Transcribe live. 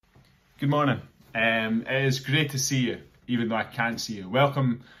Good morning. It is great to see you, even though I can't see you.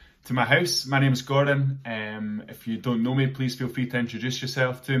 Welcome to my house. My name is Gordon. If you don't know me, please feel free to introduce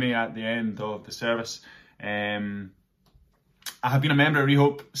yourself to me at the end of the service. I have been a member of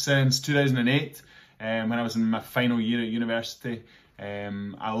Rehope since 2008, when I was in my final year at university.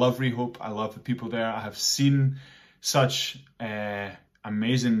 I love Rehope. I love the people there. I have seen such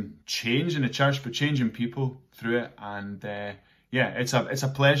amazing change in the church, but change in people through it. And yeah, it's a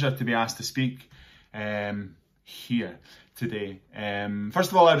pleasure to be asked to speak here today.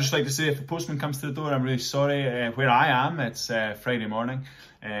 First of all, I'd just like to say if the postman comes to the door, I'm really sorry. Where I am, it's Friday morning.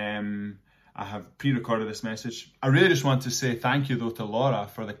 I have pre-recorded this message. I really just want to say thank you though to Laura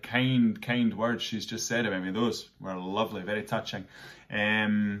for the kind words she's just said about me. Those were lovely, very touching.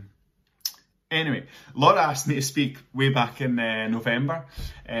 Anyway, Laura asked me to speak way back in November.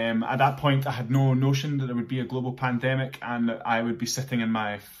 At that point, I had no notion that there would be a global pandemic and that I would be sitting in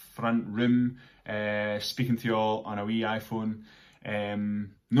my front room speaking to you all on a wee iPhone.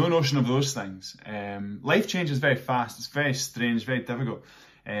 No notion of those things. Life changes very fast. It's very strange, very difficult.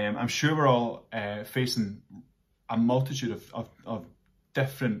 I'm sure we're all facing a multitude of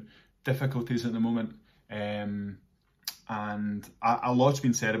different difficulties at the moment. And a lot's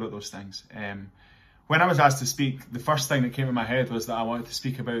been said about those things. When I was asked to speak, the first thing that came in my head was that I wanted to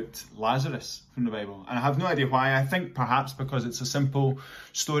speak about Lazarus from the Bible. And I have no idea why. I think perhaps because it's a simple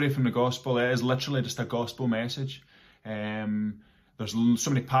story from the gospel. It is literally just a gospel message. There's so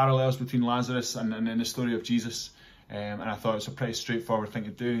many parallels between Lazarus and the story of Jesus. And I thought it was a pretty straightforward thing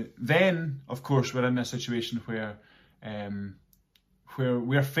to do. Then, of course, we're in a situation where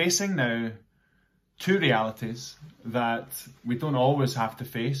we're facing now two realities that we don't always have to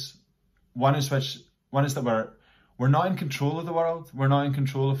face. One is that we're not in control of the world. We're not in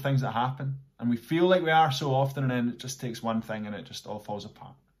control of things that happen. And we feel like we are so often, and then it just takes one thing and it just all falls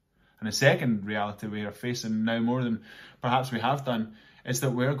apart. And the second reality we are facing now more than perhaps we have done is that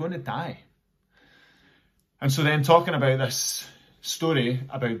we're going to die. And so then talking about this story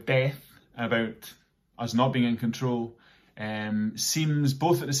about death, about us not being in control, seems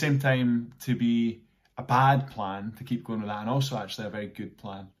both at the same time to be a bad plan to keep going with that, and also actually a very good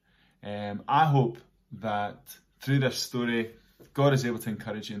plan. I hope that through this story, God is able to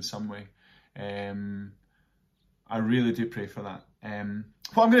encourage you in some way. I really do pray for that.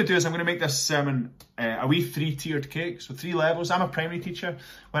 What I'm going to do is I'm going to make this sermon a wee 3-tiered cake, so 3 levels. I'm a primary teacher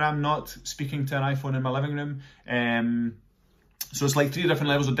when I'm not speaking to an iPhone in my living room. So it's like 3 different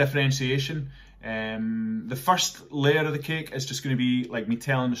levels of differentiation. The first layer of the cake is just going to be like me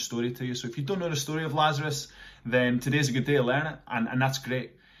telling the story to you. So if you don't know the story of Lazarus, then today's a good day to learn it, and that's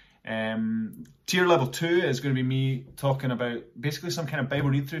great. Tier level 2 is going to be me talking about basically some kind of Bible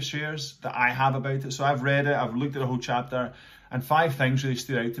read-through shares that I have about it. So I've read it, I've looked at the whole chapter, and 5 things really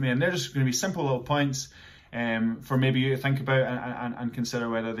stood out to me, and they're just going to be simple little points for maybe you to think about and consider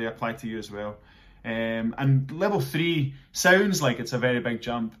whether they apply to you as well. And level 3 sounds like it's a very big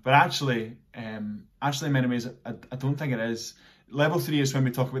jump, but actually in many ways, I don't think it is. Level 3 is when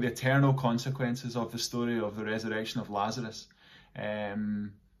we talk about the eternal consequences of the story of the resurrection of Lazarus.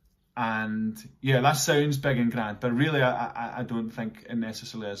 And yeah, that sounds big and grand, but really I don't think it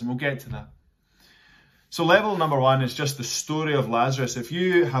necessarily is, and we'll get to that. So level number 1 is just the story of Lazarus. If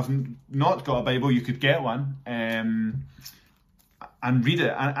you have not got a Bible, you could get one and read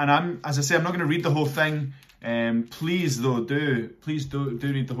it. And as I say, I'm not going to read the whole thing. Please do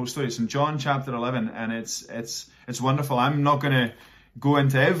read the whole story. It's in John chapter 11, and it's wonderful. I'm not going to go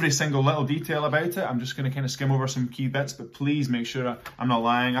into every single little detail about it. I'm just going to kind of skim over some key bits, but please make sure I'm not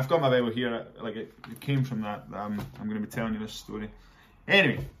lying. I've got my Bible here, like it came from that. I'm going to be telling you this story.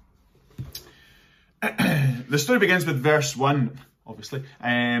 Anyway, the story begins with verse 1, obviously,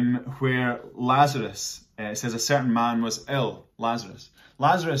 where Lazarus, it says a certain man was ill, Lazarus.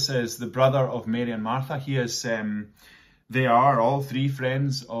 Lazarus is the brother of Mary and Martha. He is, they are all 3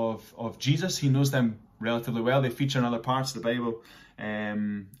 friends of Jesus. He knows them relatively well. They feature in other parts of the Bible,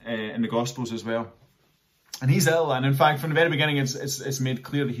 in the Gospels as well. And he's ill, and in fact, from the very beginning, it's made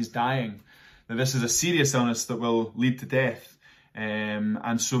clear that he's dying, that this is a serious illness that will lead to death.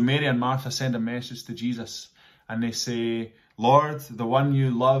 And so Mary and Martha send a message to Jesus, and they say, Lord, the one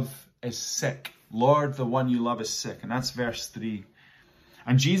you love is sick. Lord, the one you love is sick. And that's verse 3.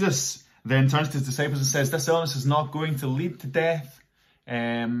 And Jesus then turns to his disciples and says, this illness is not going to lead to death.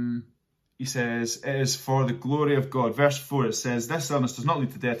 He says, it is for the glory of God. Verse 4, it says, this illness does not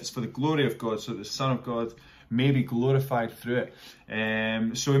lead to death. It's for the glory of God, so that the Son of God may be glorified through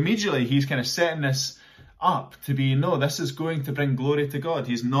it. So immediately he's kind of setting this up to be, no, this is going to bring glory to God.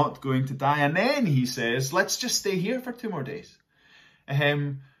 He's not going to die. And then he says, let's just stay here for 2 more days.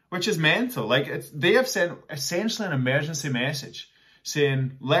 which is mental. Like, they have sent essentially an emergency message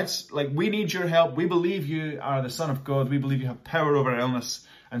saying, we need your help. We believe you are the Son of God. We believe you have power over illness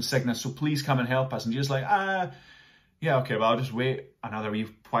and sickness. So please come and help us. And Jesus like, yeah, okay, well, I'll just wait another wee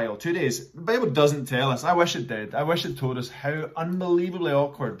while, 2 days. The Bible doesn't tell us. I wish it did. I wish it told us how unbelievably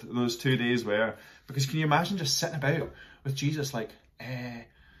awkward those 2 days were. Because can you imagine just sitting about with Jesus like,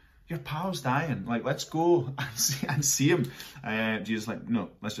 your pal's dying. Like, let's go and see him. Jesus like, no,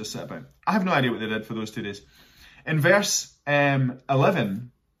 let's just sit about. I have no idea what they did for those 2 days. In verse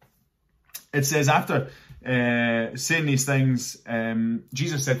 11, it says, after saying these things,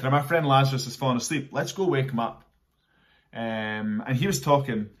 Jesus said to them, my friend Lazarus has fallen asleep. Let's go wake him up. And he was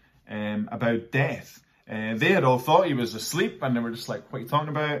talking about death. They had all thought he was asleep, and they were just like, what are you talking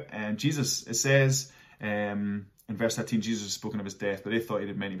about? And Jesus, it says, in verse 13, Jesus has spoken of his death, but they thought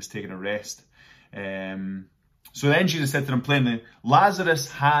it meant he was taking a rest. So then Jesus said to them plainly, Lazarus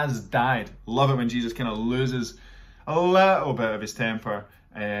has died. Love it when Jesus kind of loses a little bit of his temper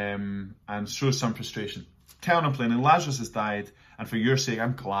and shows some frustration. Telling them plainly, Lazarus has died, and for your sake,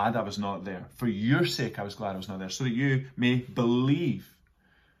 I'm glad I was not there. For your sake, I was glad I was not there, so that you may believe.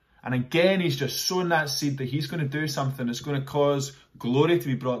 And again, he's just sowing that seed that he's going to do something that's going to cause glory to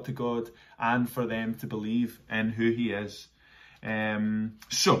be brought to God and for them to believe in who he is.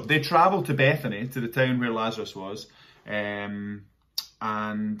 So they travel to Bethany, to the town where Lazarus was. And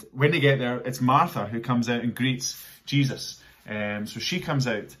when they get there, it's Martha who comes out and greets Jesus. So she comes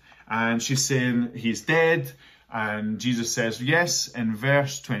out and she's saying he's dead. And Jesus says, yes, in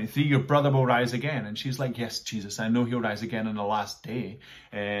verse 23, your brother will rise again. And she's like, yes, Jesus, I know he'll rise again on the last day.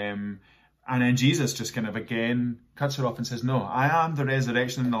 And then Jesus just kind of again cuts her off and says, no, I am the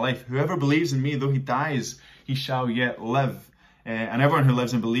resurrection and the life. Whoever believes in me, though he dies, he shall yet live. And everyone who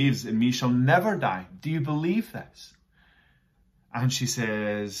lives and believes in me shall never die. Do you believe this? And she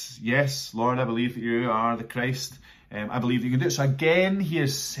says, yes, Lord, I believe that you are the Christ. I believe that you can do it. So again, he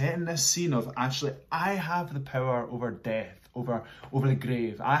is setting this scene of, actually, I have the power over death, over the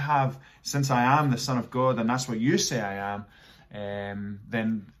grave. I have, since I am the Son of God, and that's what you say I am,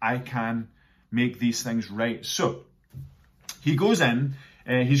 then I can make these things right. So he goes in,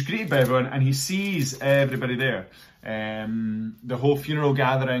 he's greeted by everyone, and he sees everybody there. The whole funeral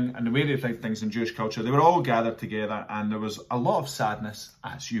gathering and the way they did things in Jewish culture, they were all gathered together, and there was a lot of sadness,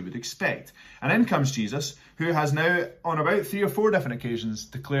 as you would expect. And in comes Jesus, who has now on about 3 or 4 different occasions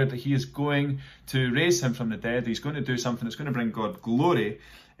declared that he is going to raise him from the dead. He's going to do something that's going to bring God glory.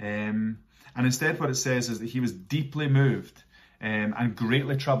 And instead what it says is that he was deeply moved and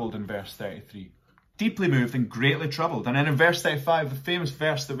greatly troubled in verse 33. Deeply moved and greatly troubled. And then in verse 35, the famous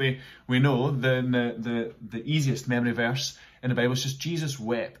verse that we know, the easiest memory verse in the Bible, is just Jesus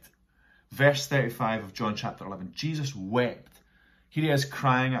wept. Verse 35 of John chapter 11. Jesus wept. Here he is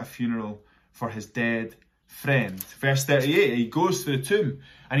crying at a funeral for his dead friend. Verse 38, he goes to the tomb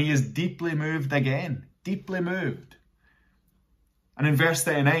and he is deeply moved again. Deeply moved. And in verse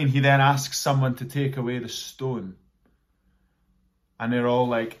 39, he then asks someone to take away the stone. And they're all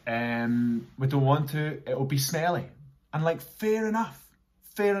like, we don't want to, it'll be smelly. And like, fair enough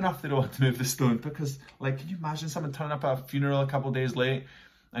they don't want to move the stone. Because, like, can you imagine someone turning up at a funeral a couple of days late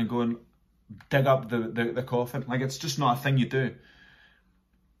and going, dig up the coffin? Like, it's just not a thing you do.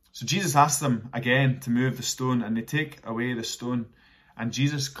 So Jesus asks them again to move the stone, and they take away the stone. And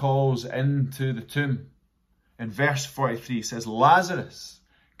Jesus calls into the tomb. In verse 43, he says, Lazarus,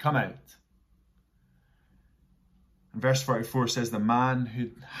 come out. And verse 44 says, the man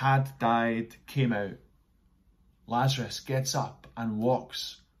who had died came out. Lazarus gets up and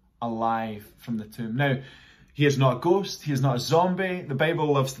walks alive from the tomb. Now, he is not a ghost. He is not a zombie. The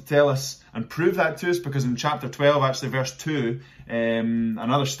Bible loves to tell us and prove that to us, because in chapter 12, actually verse 2,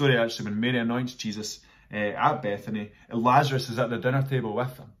 another story actually, when Mary anoints Jesus at Bethany, Lazarus is at the dinner table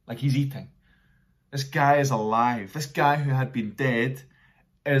with them. Like, he's eating. This guy is alive. This guy who had been dead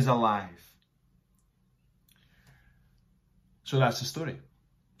is alive. So that's the story.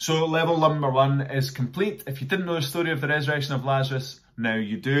 So level number 1 is complete. If you didn't know the story of the resurrection of Lazarus, now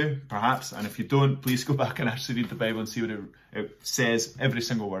you do, perhaps. And if you don't, please go back and actually read the Bible and see what it says, every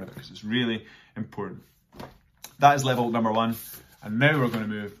single word of it, because it's really important. That is level number 1. And now we're going to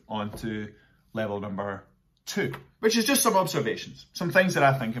move on to level number 2, which is just some observations, some things that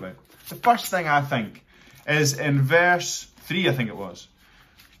I think about. The first thing I think is in verse 3, I think it was,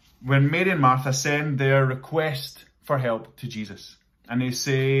 when Mary and Martha send their request for help to Jesus. And they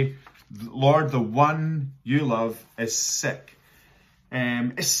say, Lord, the one you love is sick.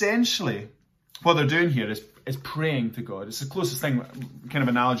 Essentially, what they're doing here is is praying to God. It's the closest thing, kind of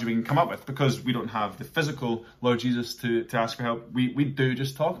analogy we can come up with, because we don't have the physical Lord Jesus to ask for help. We do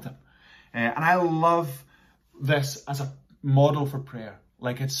just talk to him. And I love this as a model for prayer.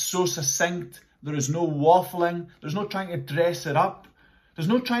 Like, it's so succinct. There is no waffling. There's no trying to dress it up. There's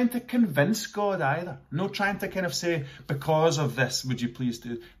no trying to convince God either. No trying to kind of say, because of this, would you please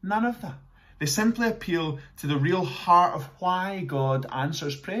do it? None of that. They simply appeal to the real heart of why God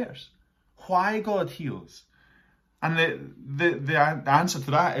answers prayers, why God heals. And the answer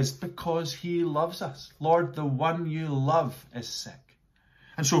to that is because he loves us. Lord, the one you love is sick.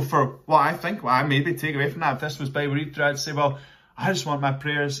 And so for what I think, what I maybe take away from that, if this was Bible read through, I'd say, well, I just want my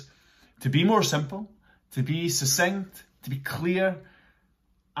prayers to be more simple, to be succinct, to be clear.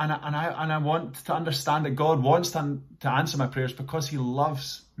 And I want to understand that God wants to answer my prayers because he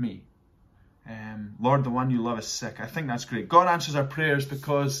loves me. Lord, the one you love is sick. I think that's great. God answers our prayers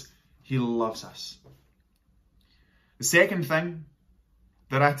because he loves us. The second thing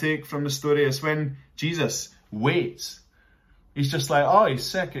that I take from the story is when Jesus waits. He's just like, oh, he's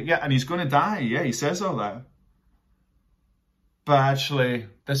sick. Yeah, and he's going to die. Yeah, he says all that. But actually,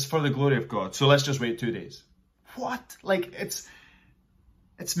 this is for the glory of God. So let's just wait 2 days. What? Like, it's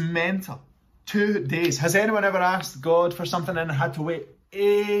mental. 2 days. Has anyone ever asked God for something and had to wait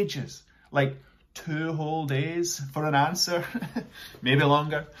ages? Like 2 whole days for an answer? Maybe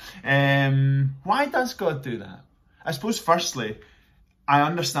longer. Why does God do that? I suppose, firstly, I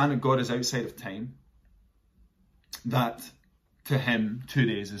understand that God is outside of time. That to him, 2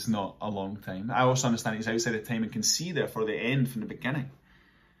 days is not a long time. I also understand he's outside of time and can see therefore the end from the beginning.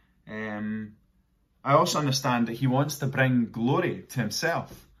 I also understand that he wants to bring glory to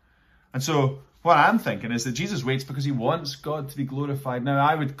himself. And so what I'm thinking is that Jesus waits because he wants God to be glorified. Now,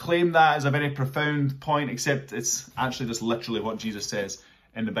 I would claim that as a very profound point, except it's actually just literally what Jesus says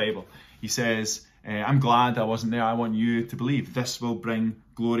in the Bible. He says, I'm glad I wasn't there. I want you to believe. This will bring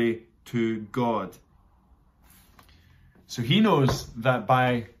glory to God. So he knows that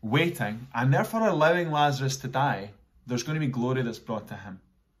by waiting and therefore allowing Lazarus to die, there's going to be glory that's brought to him.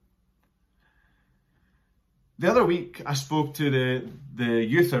 The other week, I spoke to the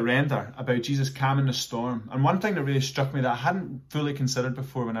youth at Render about Jesus calming the storm. And one thing that really struck me that I hadn't fully considered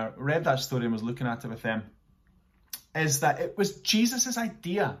before when I read that story and was looking at it with them, is that it was Jesus'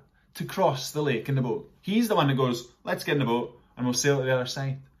 idea to cross the lake in the boat. He's the one that goes, let's get in the boat and we'll sail to the other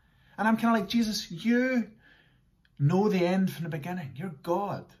side. And I'm kind of like, Jesus, you know the end from the beginning. You're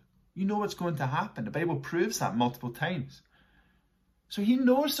God. You know what's going to happen. The Bible proves that multiple times. So he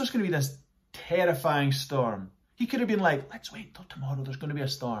knows there's going to be this terrifying storm. He could have been like, let's wait till tomorrow. There's going to be a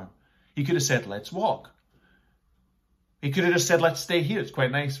storm. He could have said, let's walk. He could have just said, let's stay here. It's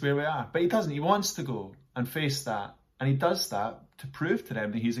quite nice where we are. But he doesn't. He wants to go and face that. And he does that to prove to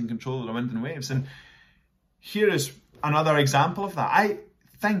them that he's in control of the wind and waves. And here is another example of that. I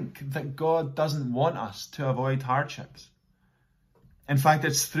think that God doesn't want us to avoid hardships. In fact,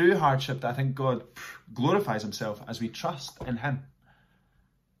 it's through hardship that I think God glorifies himself as we trust in him.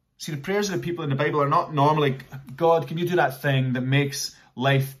 See, the prayers of the people in the Bible are not normally, God, can you do that thing that makes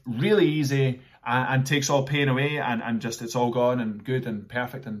life really easy and takes all pain away and just it's all gone and good and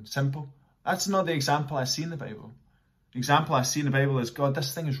perfect and simple? That's not the example I see in the Bible. The example I see in the Bible is, God,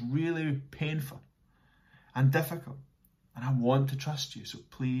 this thing is really painful and difficult. And I want to trust you, so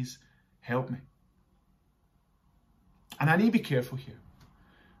please help me. And I need to be careful here,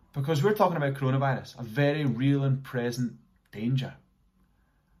 because we're talking about coronavirus, a very real and present danger.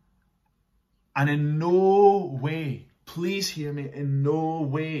 And in no way, please hear me, in no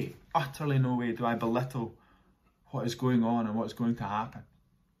way, utterly no way, do I belittle what is going on and what is going to happen.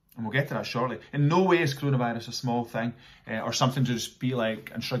 And we'll get to that shortly. In no way is coronavirus a small thing or something to just be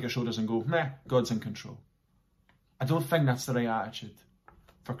like and shrug your shoulders and go, meh, God's in control. I don't think that's the right attitude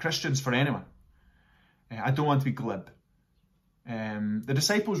for Christians, for anyone. I don't want to be glib. The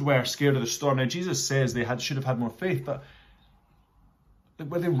disciples were scared of the storm. Now, Jesus says they should have had more faith, but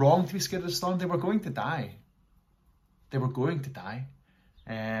were they wrong to be scared of the storm? They were going to die. They were going to die.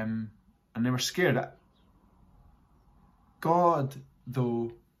 And they were scared. God,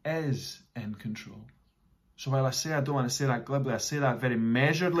 though, is in control. So while I say I don't want to say that glibly, I say that very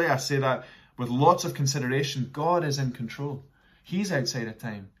measuredly. I say that with lots of consideration. God is in control. He's outside of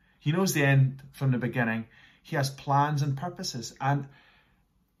time. He knows the end from the beginning. He has plans and purposes. And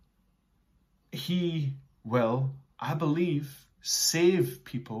he will, I believe, save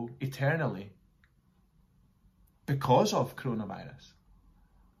people eternally because of coronavirus.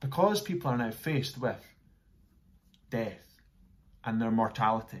 Because people are now faced with death and their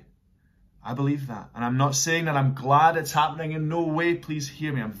mortality. I believe that. And I'm not saying that I'm glad it's happening in no way. Please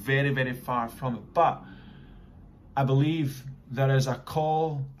hear me. I'm very, very far from it. But I believe there is a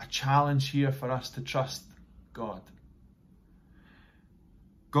call, a challenge here for us to trust God.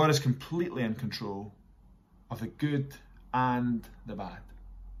 God is completely in control of the good and the bad.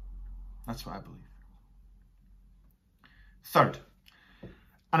 That's what I believe. Third,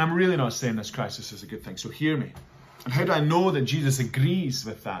 and I'm really not saying this crisis is a good thing, so hear me. And how do I know that Jesus agrees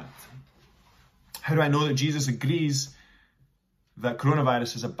with that? How do I know that Jesus agrees that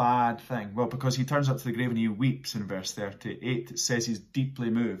coronavirus is a bad thing? Well, because he turns up to the grave and he weeps in verse 38. It says he's deeply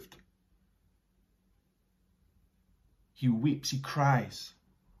moved. He weeps, he cries.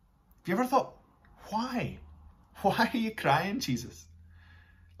 Have you ever thought, why? Why are you crying, Jesus?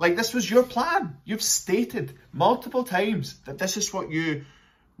 Like, this was your plan. You've stated multiple times that this is what you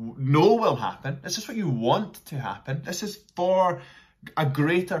know will happen. This is what you want to happen. This is for a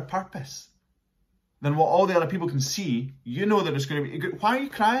greater purpose than what all the other people can see. You know that it's going to be good. Why are you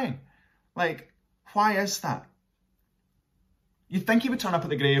crying? Like, why is that? You'd think he would turn up at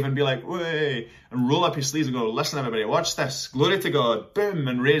the grave and be like, way, and roll up his sleeves and go, listen, everybody, watch this. Glory to God. Boom,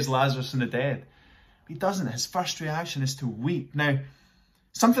 and raise Lazarus from the dead. He doesn't. His first reaction is to weep. Now,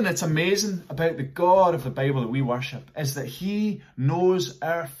 something that's amazing about the God of the Bible that we worship is that he knows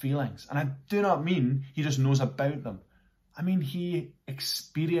our feelings. And I do not mean he just knows about them. I mean, he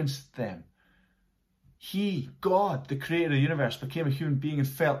experienced them. He, God, the creator of the universe, became a human being and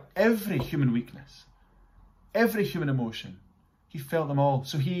felt every human weakness, every human emotion. He felt them all.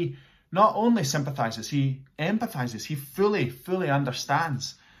 So he not only sympathizes, he empathizes. He fully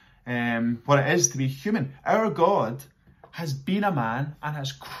understands what it is to be human. Our God has been a man and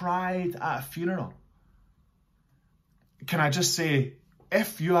has cried at a funeral. Can I just say,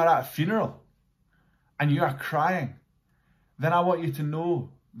 if you are at a funeral and you are crying, then I want you to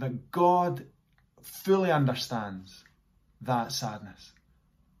know that God fully understands that sadness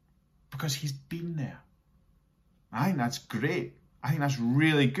because he's been there. I think that's great. I think that's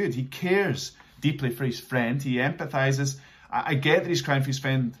really good. He cares deeply for his friend. He empathizes. I get that he's crying for his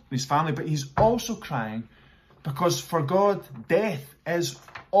friend and his family, but he's also crying because for God, death is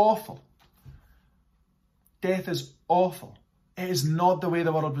awful. Death is awful. It is not the way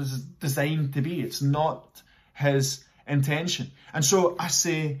the world was designed to be. It's not his intention. And so I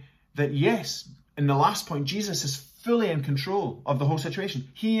say that yes, in the last point, Jesus is fully in control of the whole situation.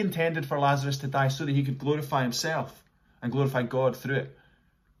 He intended for Lazarus to die so that he could glorify himself and glorify God through it.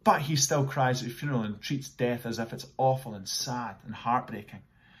 But he still cries at the funeral and treats death as if it's awful and sad and heartbreaking.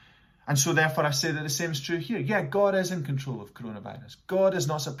 And so therefore I say that the same is true here. Yeah, God is in control of coronavirus. God is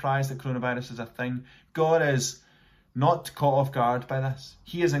not surprised that coronavirus is a thing. God is not caught off guard by this.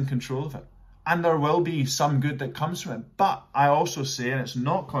 He is in control of it. And there will be some good that comes from it. But I also say, and it's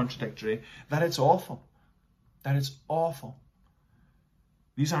not contradictory, that it's awful. That it's awful.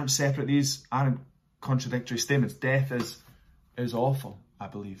 These aren't separate. These aren't contradictory statements. Death is awful, I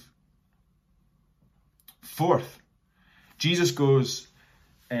believe. Fourth, Jesus goes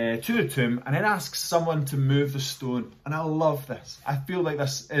to the tomb and then asks someone to move the stone. And I love this. I feel like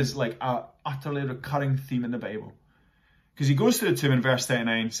this is like a utterly recurring theme in the Bible. Because he goes to the tomb in verse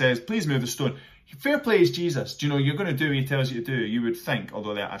 39, says, please move the stone. Fair play is Jesus. Do you know, you're going to do what he tells you to do. You would think,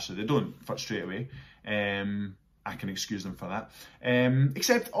 although they don't straight away. I can excuse them for that.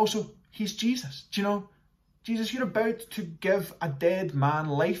 Except also, he's Jesus. Do you know, Jesus, you're about to give a dead man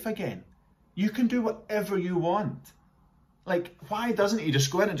life again. You can do whatever you want. Like, why doesn't he just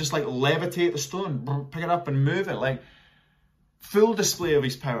go in and just like levitate the stone, pick it up and move it? Like, full display of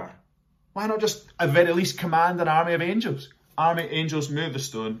his power. Why not just, at the very least, command an army of angels? Army angels move the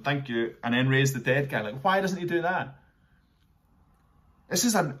stone, thank you, and then raise the dead guy. Like, why doesn't he do that? This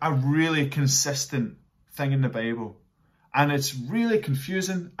is a really consistent thing in the Bible. And it's really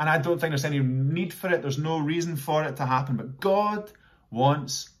confusing, and I don't think there's any need for it. There's no reason for it to happen. But God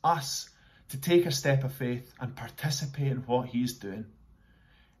wants us to take a step of faith and participate in what he's doing.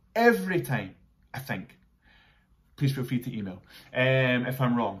 Every time, I think. Please feel free to email if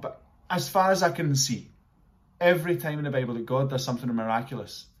I'm wrong. But as far as I can see, every time in the Bible that God does something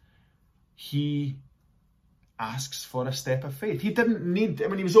miraculous, he asks for a step of faith. He didn't need,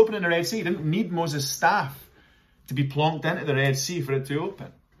 when he was opening the Red Sea, he didn't need Moses' staff to be plonked into the Red Sea for it to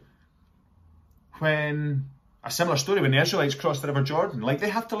open. When, a similar story, when the Israelites crossed the River Jordan, like they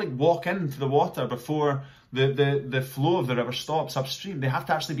have to like walk into the water before the flow of the river stops upstream. They have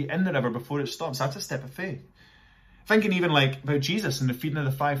to actually be in the river before it stops. That's a step of faith. Thinking even like about Jesus and the feeding of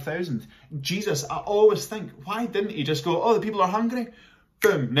the 5,000. Jesus, I always think, why didn't he just go, oh, the people are hungry?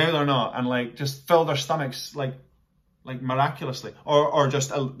 Boom, now they're not. And like just fill their stomachs like miraculously. Or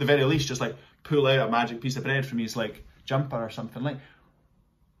just at the very least, just like pull out a magic piece of bread from his like jumper or something. Like,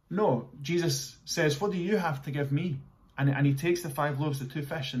 No, Jesus says, what do you have to give me? And he takes the 5 loaves, the 2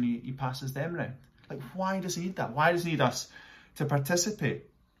 fish, and he passes them around. Like, why does he need that? Why does he need us to participate?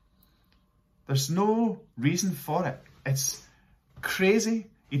 There's no reason for it. It's crazy.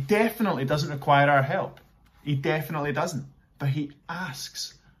 He definitely doesn't require our help. He definitely doesn't. But he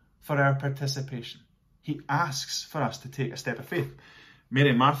asks for our participation. He asks for us to take a step of faith. Mary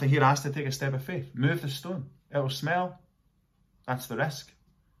and Martha here asked to take a step of faith. Move the stone. It will smell. That's the risk.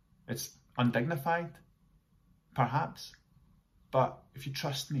 It's undignified, perhaps. But if you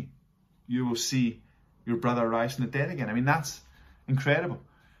trust me, you will see your brother rise from the dead again. I mean, that's incredible.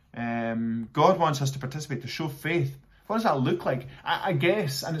 God wants us to participate, to show faith. What does that look like? I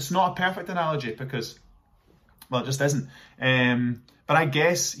guess, and it's not a perfect analogy because, well, it just isn't. But I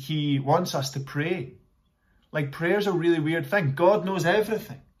guess he wants us to pray. Like, prayer's a really weird thing. God knows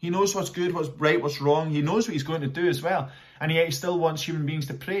everything. He knows what's good, what's right, what's wrong. He knows what he's going to do as well. And yet he still wants human beings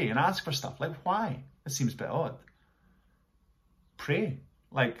to pray and ask for stuff. Like, why? It seems a bit odd. Pray.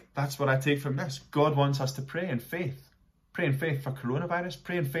 Like, that's what I take from this. God wants us to pray in faith. Pray in faith for coronavirus.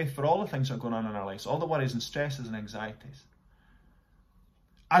 Pray in faith for all the things that are going on in our lives. All the worries and stresses and anxieties.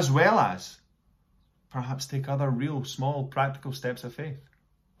 As well as perhaps take other real, small, practical steps of faith.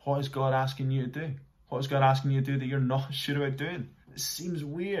 What is God asking you to do? What is God asking you to do that you're not sure about doing? It seems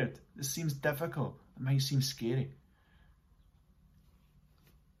weird. It seems difficult. It might seem scary.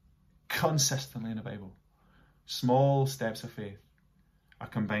 Consistently in the Bible, small steps of faith are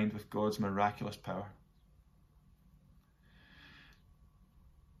combined with God's miraculous power.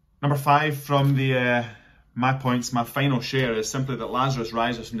 Number 5 from my points, my final share is simply that Lazarus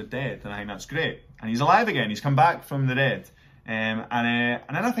rises from the dead, and I think that's great. And he's alive again. He's come back from the dead. And then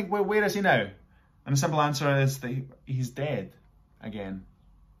I think, well, where is he now? And the simple answer is that he's dead again.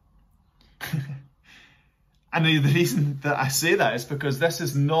 And the reason that I say that is because this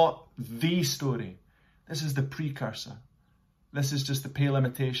is not the story. This is the precursor. This is just the pale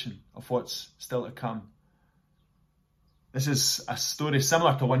imitation of what's still to come. This is a story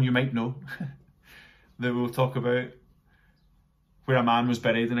similar to one you might know that we'll talk about, where a man was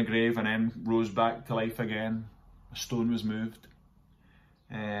buried in a grave and then rose back to life again. A stone was moved.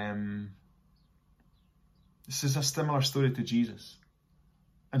 This is a similar story to Jesus.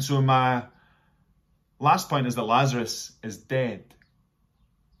 And so my last point is that Lazarus is dead.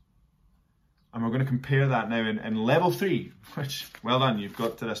 And we're going to compare that now in level 3, which, well done, you've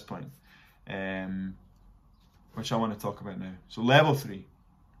got to this point, which I want to talk about now. So level 3.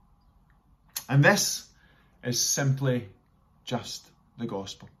 And this is simply just the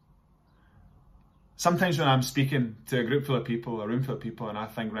gospel. Sometimes when I'm speaking to a group full of people, a room full of people, and I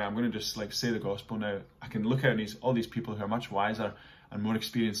think, right, I'm going to just like say the gospel now, I can look out at all these people who are much wiser and more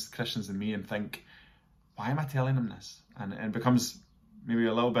experienced Christians than me and think, why am I telling them this? And it becomes maybe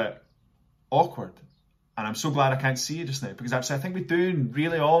a little bit awkward. And I'm so glad I can't see you just now, because actually I think we do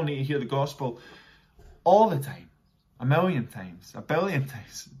really all need to hear the gospel all the time, a million times, a billion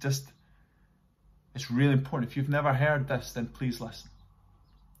times. It's really important. If you've never heard this, then please listen.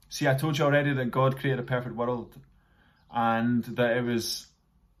 See, I told you already that God created a perfect world and that it was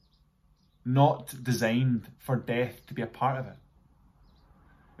not designed for death to be a part of it.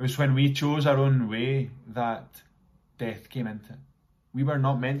 It was when we chose our own way that death came into it. We were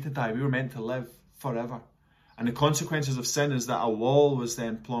not meant to die. We were meant to live forever. And the consequences of sin is that a wall was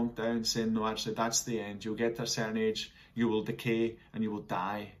then plonked down saying, no, actually, that's the end. You'll get to a certain age, you will decay, and you will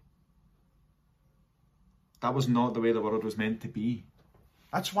die. That was not the way the world was meant to be.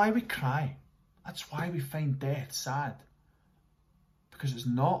 That's why we cry. That's why we find death sad. Because it's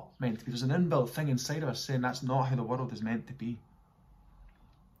not meant to be. There's an inbuilt thing inside of us saying that's not how the world is meant to be.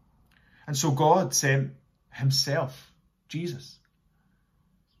 And so God sent himself, Jesus.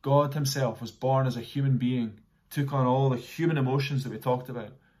 God himself was born as a human being, took on all the human emotions that we talked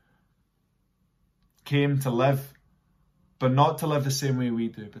about, came to live, but not to live the same way we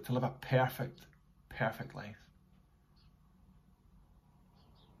do, but to live a perfect, perfect life.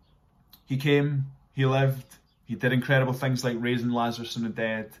 He came, he lived, he did incredible things like raising Lazarus from the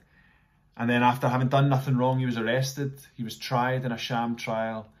dead. And then after having done nothing wrong, he was arrested. He was tried in a sham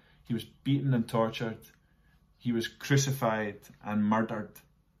trial. He was beaten and tortured. He was crucified and murdered,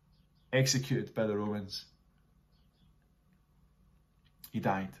 executed by the Romans. He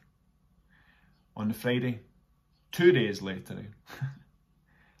died. On the Friday, 2 days later,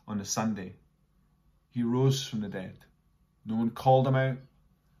 on the Sunday, he rose from the dead. No one called him out.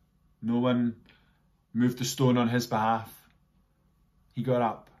 No one moved the stone on his behalf. He got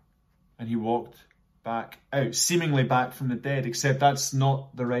up and he walked back out, seemingly back from the dead, except that's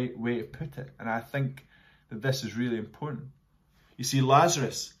not the right way to put it. And I think that this is really important. You see,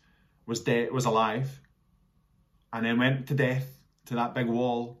 Lazarus was dead, was alive, and then went to death, to that big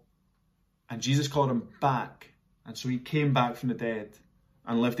wall, and Jesus called him back, and so he came back from the dead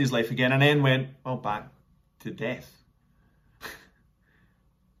and lived his life again, and then went, well, back to death.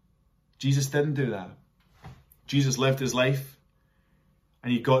 Jesus didn't do that. Jesus lived his life,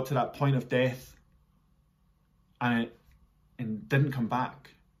 and he got to that point of death, and didn't come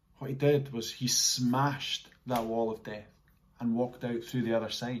back. What he did was he smashed that wall of death and walked out through the other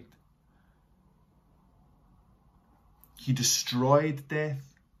side. He destroyed death.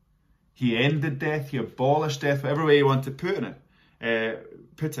 He ended death. He abolished death, whatever way you want to put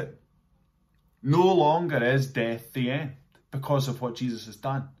it. No longer is death the end because of what Jesus has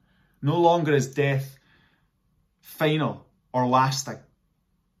done. No longer is death final or lasting.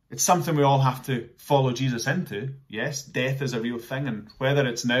 It's something we all have to follow Jesus into. Yes, death is a real thing, and whether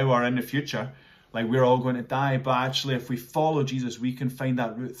it's now or in the future, like, we're all going to die. But actually, if we follow Jesus, we can find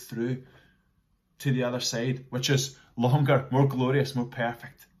that route through to the other side, which is longer, more glorious, more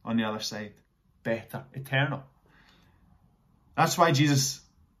perfect on the other side. Better, eternal. That's why Jesus'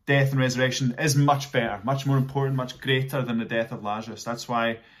 death and resurrection is much better, much more important, much greater than the death of Lazarus. That's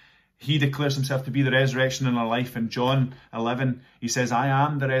why he declares himself to be the resurrection and the life. In John 11, he says, I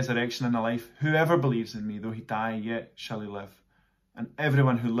am the resurrection and the life. Whoever believes in me, though he die, yet shall he live. And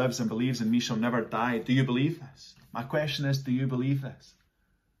everyone who lives and believes in me shall never die. Do you believe this? My question is, do you believe this?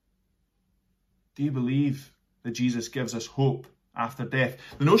 Do you believe that Jesus gives us hope after death?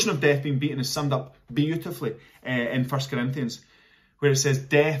 The notion of death being beaten is summed up beautifully in 1 Corinthians, where it says,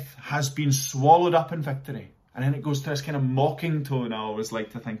 death has been swallowed up in victory. And then it goes to this kind of mocking tone I always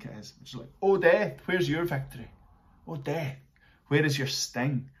like to think it is. It's like, oh, death, where's your victory? Oh, death, where is your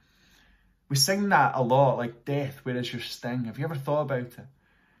sting? We sing that a lot, like, death, where is your sting? Have you ever thought about it?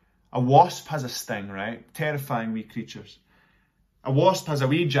 A wasp has a sting, right? Terrifying wee creatures. A wasp has a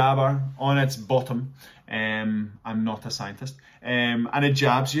wee jabber on its bottom. I'm not a scientist. And it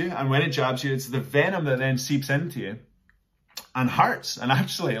jabs you. And when it jabs you, it's the venom that then seeps into you and hurts. And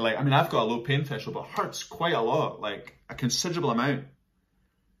actually, like, I mean, I've got a low pain threshold, but it hurts quite a lot, like a considerable amount.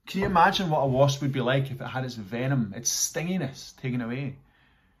 Can you imagine what a wasp would be like if it had its venom, its stinginess taken away?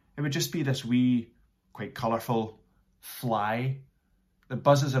 It would just be this wee, quite colourful fly that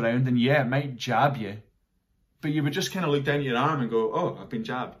buzzes around, and yeah, it might jab you, but you would just kind of look down at your arm and go, oh, I've been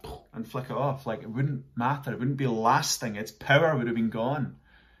jabbed, and flick it off. Like, it wouldn't matter. It wouldn't be lasting. Its power would have been gone.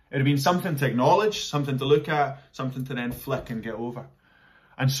 It would have been something to acknowledge, something to look at, something to then flick and get over.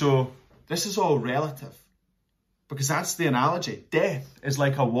 And so this is all relative, because that's the analogy. Death is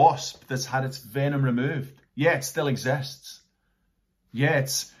like a wasp that's had its venom removed. Yeah, it still exists. Yeah,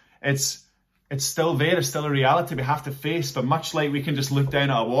 it's still there. It's still a reality we have to face. But much like we can just look down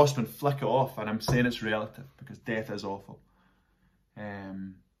at a wasp and flick it off, and I'm saying it's relative because death is awful.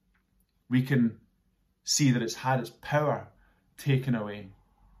 We can see that it's had its power taken away.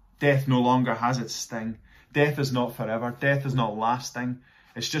 Death no longer has its sting. Death is not forever. Death is not lasting.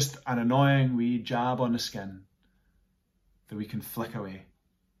 It's just an annoying wee jab on the skin that we can flick away.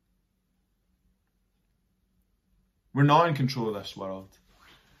 We're not in control of this world.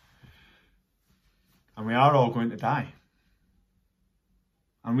 And we are all going to die.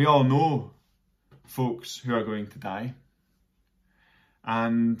 And we all know folks who are going to die.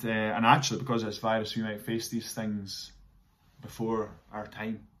 And actually, because of this virus, we might face these things before our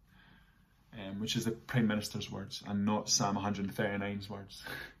time. Which is the Prime Minister's words and not Psalm 139's words.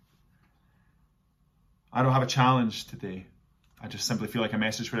 I don't have a challenge today. I just simply feel like a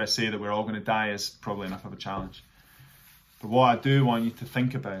message where I say that we're all going to die is probably enough of a challenge. But what I do want you to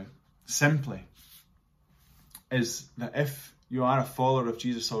think about simply is that if you are a follower of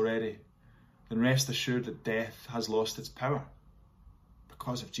Jesus already, then rest assured that death has lost its power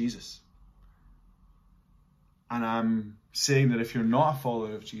because of Jesus. And I'm saying that if you're not a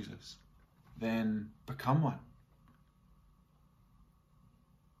follower of Jesus, then become one.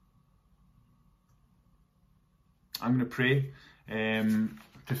 I'm going to pray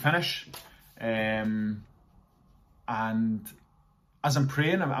to finish, and as I'm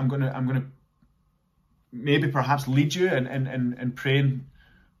praying, I'm going to maybe perhaps lead you in praying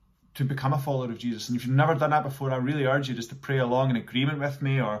to become a follower of Jesus. And if you've never done that before, I really urge you just to pray along in agreement with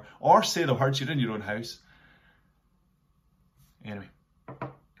me, or say the words. You're in your own house. Anyway,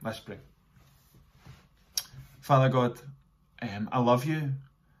 let's pray. Father God, I love you.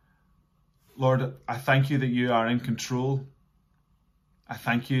 Lord, I thank you that you are in control. I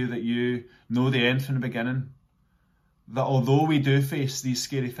thank you that you know the end from the beginning. That although we do face these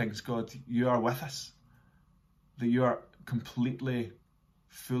scary things, God, you are with us. That you are completely,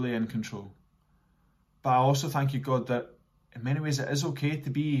 fully in control. But I also thank you, God, that in many ways it is okay to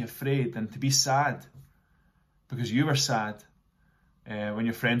be afraid and to be sad, because you were sad when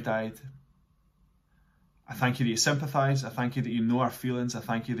your friend died. I thank you that you sympathise. I thank you that you know our feelings. I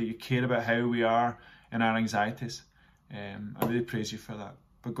thank you that you care about how we are in our anxieties. I really praise you for that.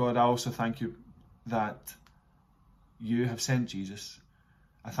 But God, I also thank you that you have sent Jesus.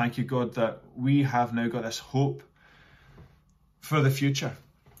 I thank you, God, that we have now got this hope for the future.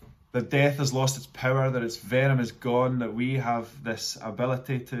 That death has lost its power, that its venom is gone, that we have this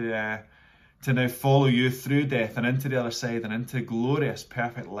ability to now follow you through death and into the other side and into glorious,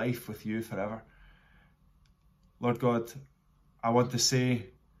 perfect life with you forever. Lord God, I want to say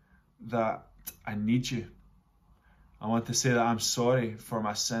that I need you. I want to say that I'm sorry for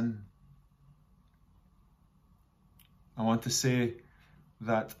my sin. I want to say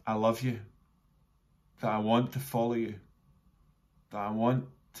that I love you, that I want to follow you, that I want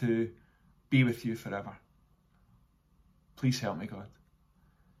to be with you forever. Please help me, God.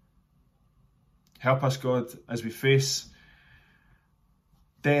 Help us, God, as we face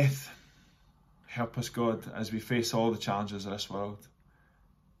death. Help us, God, as we face all the challenges of this world.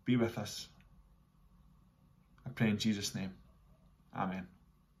 Be with us. I pray in Jesus' name. Amen.